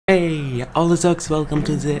Yeah, all the dogs, welcome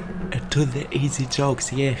to the easy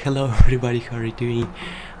jokes. Yeah, hello everybody, how are you doing?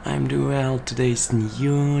 I'm doing well. Today's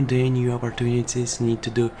new day, new opportunities. Need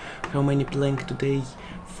to do how many plank today?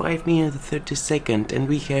 5 minutes 30 seconds, and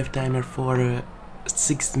we have timer for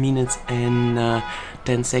 6 minutes and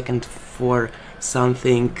 10 seconds for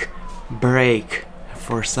something break,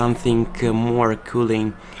 for something more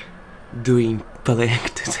cooling. Doing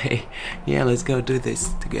plank today. Yeah, let's go do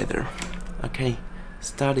this together. Okay,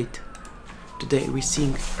 start it. Today we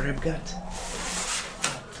sing Rap God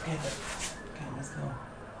together. Okay, let's go.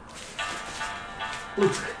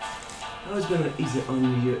 Look, I was gonna easy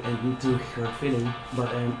on you and to her feeling, but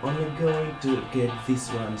I'm only going to get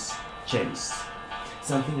this one's chance.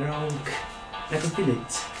 Something wrong, I can feel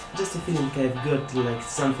it. Just a feeling I've got like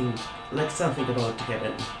something about to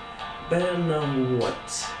happen. But I don't know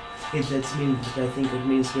what. If that means that I think it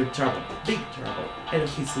means we're trouble, big trouble. And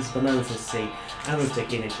his bonanzas say, I will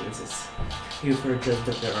take any chances. You've heard just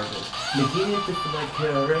Dr. Orwell. Beginning to feel like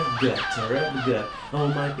a rap god. All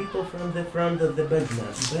my people from the front of the back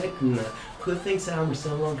who thinks I'm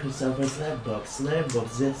so long herself a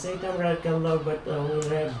slapbox. They say I'm rock and low, but only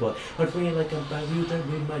rap bot. But me like a computer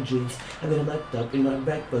with my jeans. I got a laptop in my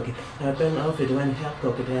back pocket. I pen off it when I have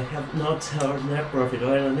pocket. I have not heard net profit,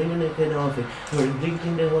 or I don't even make an office. Or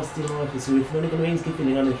drinking the lost in office with Monica Lewinsky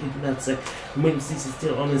feeling on a hit nutsack. Means this is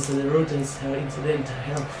still honest and the routines have incident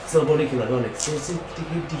hell. So molecular on exclusive to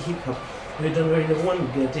hip hop. We don't really want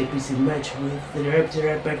to get a PC match with the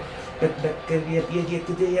rap back. Yet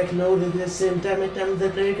today I know that at the same time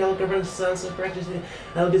that lyrical carbon sounds of practicing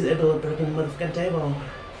I'll be able to break in motherfucking table.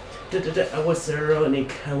 I was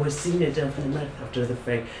ironic, I was singing it after the math after the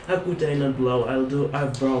fact. How could I not blow?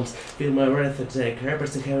 I've bronze, feel my wrath attack.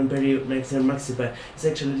 Rappers that haven't period next their maxi bad.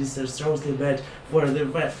 Sexually disastrously bad for the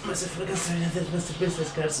bad. Massive concern that must be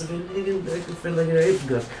business cards. So I feel like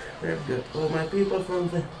a rap god. All my people from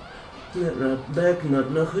the back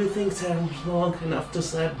not know who thinks I'm long enough to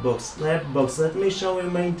slapbox. Let me show you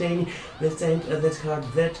maintaining the same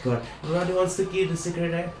that hard. Everybody wants to keep the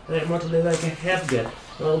secret I'm mortally like a half god.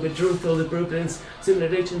 I'll be truthful, the blueprints,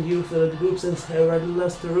 simulation youth, the groups, and I already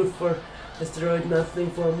lost the roof for asteroid,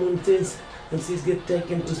 nothing for moon things. MCs get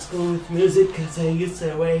taken to school with music as I used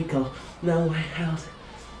to vehicle. Now I held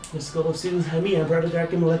the school of students, I'm brother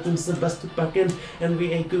Darkham, let them bust to pack in, and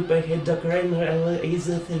we a group, I hate Dr. Rainer,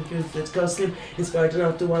 easy thank you, that's costly, inspired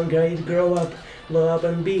enough to one guy to grow up, blow up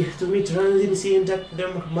and be, to me, to run the see induct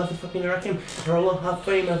them, motherfucking Rackham, Hall of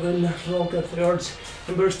Fame, I've been walk up the arch,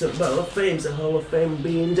 and burst a Hall of Fame, the Hall of Fame,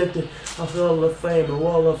 be inducted of the Hall of Fame, a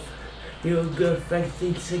wall of you good fact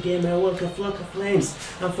things again, I walk a flock of flames,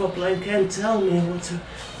 a folk line can't tell me what to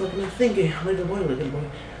fucking thinking, little boy.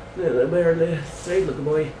 Barely straight, little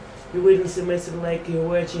boy. You wouldn't see messing like you're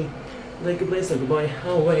watching like a place, little boy.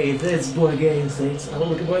 Oh wait, this boy gay states. Oh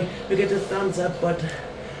little boy, you get a thumbs up, but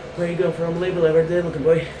where you go from label every day, little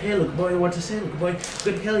boy. Hey little boy, what to say, little boy?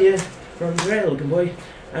 Good hell yeah, from Dre, little boy.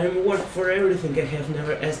 I'm work for everything. I have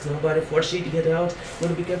never asked nobody for shit to get out.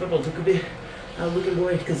 Want to be capable to be a looking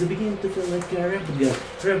boy, cause I begin to feel like a rap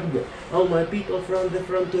god. All my people from the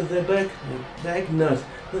front to the back not.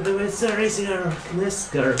 The West racing our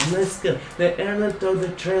NASCAR. The airline on the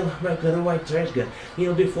trail back on the white trash gun.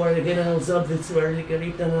 You'll be for again, I'll zop this where you can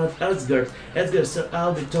read out Asgard, so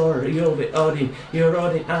I'll be Thor, you'll be Odin, you're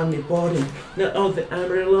Odin, I'm Odin. Now all the I'm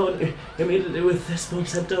reloading immediately with the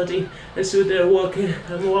spumps I'm toting. And so they're walking,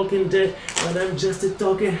 I'm walking dead, but I'm just a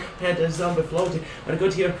talking. Had a zombie floating. I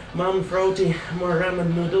got here, mom frotty, more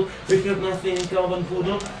ramen noodle. We have nothing in common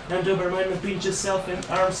poodle. And Doberman and pinch yourself in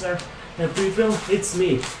arms are. And people, it's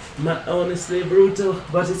me. My honestly brutal,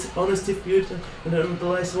 but it's honestly futile. And I don't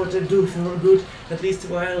realize what I do for good, at least a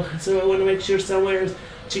while. So I want to make sure somewhere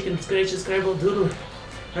chicken scratches, scribble doodle.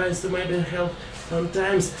 Tries to maybe help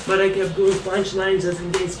sometimes, but I kept going punchlines as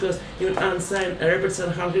in days, cause even unsigned rappers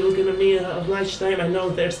are hardly looking at me at lunchtime. I know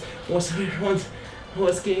there's was once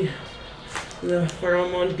was king. The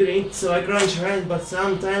pheromone green, so I crunch right, but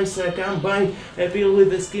sometimes I combine appeal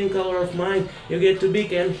with the skin color of mine. You get too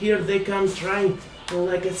big and here they come trying. Well,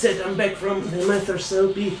 like I said, I'm back from the Mathers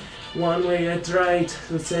LP. One way I tried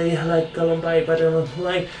to say I like Columbine, but I'm not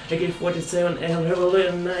lying. I gave 47 and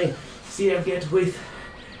Revolution 9. See, I get with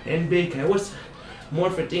and big. I was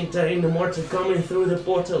morphed in the mortar coming through the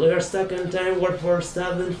portal. We are stuck in time, work for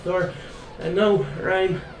Southern Thor. I know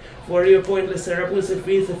rhyme. For your pointless Rapunzel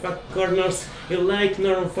with the fuck corners. You like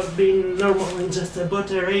normal fuck being normal and just a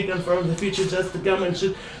butter Reagan from the future just to come and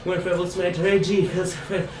shoot when Fabulous made Reggie has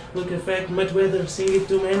look at fact much weather sing it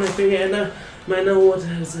to man Piana. Man, know what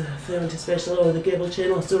is a 70 special over the cable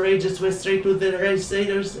channel, so rages went straight to the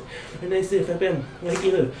registrators, and I say FM, like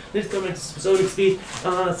you know, this comment is sonic speed,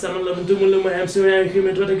 summon lum, doom lum, I'm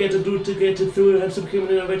superhuman, what I get to do to get it through, I'm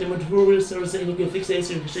superhuman, innovative, with rules, or saying you can fix it,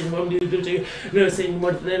 you can what do you do to you, no saying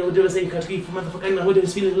more than what do I say, can't keep for motherfucking, now what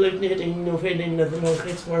is feeling like net, and no fading, nothing, no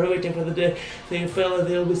thanks for waiting for the day, they fella,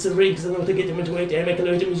 they'll be some rigs, and not to get them into wait, I make a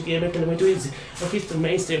lot of music, I make a lot of easy, of history,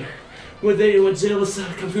 mainstream. When they were jealous,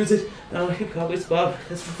 confused, hip hop is Bob.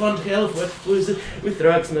 It's for fun to hell, what lose it with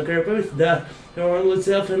drugs, no care with that. No one would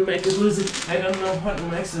self and make it lose it. I don't know what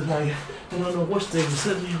makes it like. I don't know what they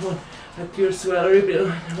suddenly want a pure salary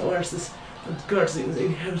bill. Versus, of course, it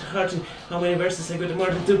have hard how many verses I got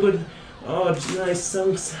more than 2, but oh, nice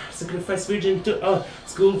songs. Sacrifice Virgin to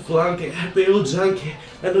school flunky, bill junkie.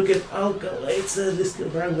 I look at alcoholates, this kill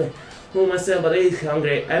wrongly. For myself, but I ain't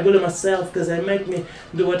hungry. I bully myself because I make me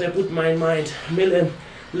do what I put my mind. Million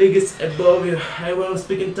leagues above you. I was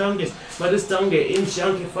speaking tongues, but it's tongue in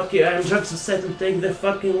chunky. Fuck you, I'm drugs to set and take the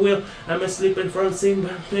fucking wheel. I'm asleep in front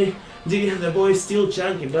sympathy. The boy's still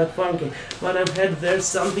chunky but funky. But I've had there's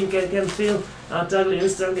something I can feel. A ugly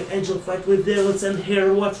and strong angel fight with devils and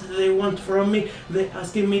hear what they want from me. They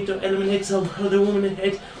asking me to eliminate some other woman I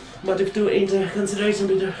hate. But if to into consideration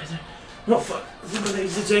be oh fuck, the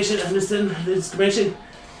situation, I understand the discrimination,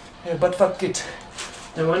 but fuck it.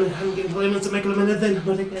 I want employment to make a minute then,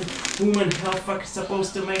 but again, woman, how fuck is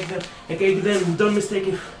supposed to make them a cake then? Don't mistake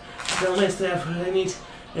if they'll must have I need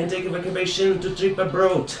and take a vacation to trip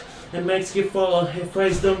abroad and makes you fall if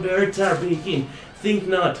eyes don't be hurt are be keen. Think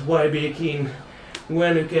not, why be keen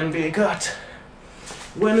when you can be God?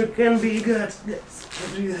 When you can be God, yes,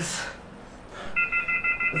 Jesus.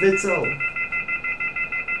 That's all.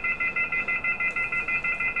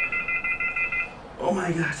 Oh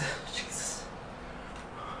my god, Jesus.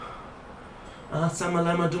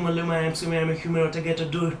 Samalama Dumaluma, I'm assuming I'm a human to get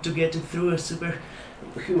it through a super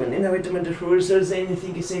human. And I wait to make the rules, there's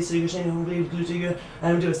anything you say, so you're saying who believe glue to you.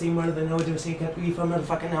 I'm just saying more than how to say can't believe I'm not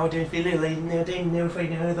fucking how to feel it like never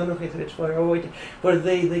fight now, I don't know if it's for a wait. But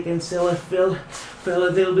they can sell a fill a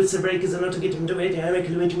little bit of breakers and not to get them to wait. I make a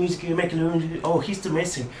little bit of music, you make a little bit. Oh, he's too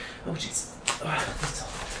messy. Oh jeez. That's all.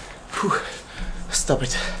 Whew. Stop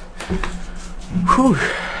it. Whew.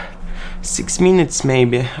 6 minutes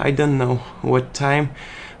maybe, I don't know what time,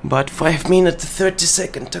 but 5 minutes 30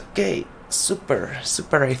 seconds, okay, super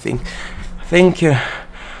I think. Thank you.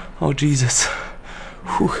 Oh Jesus.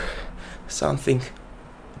 Whew. Something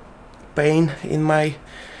pain in my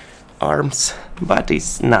arms, but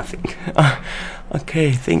it's nothing.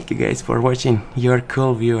 Okay, thank you guys for watching. You're a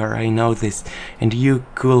cool viewer, I know this, and you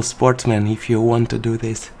cool sportsman, if you want to do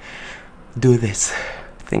this, do this.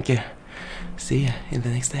 Thank you. See ya in the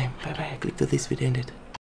next time. Bye bye. Click to this video ended.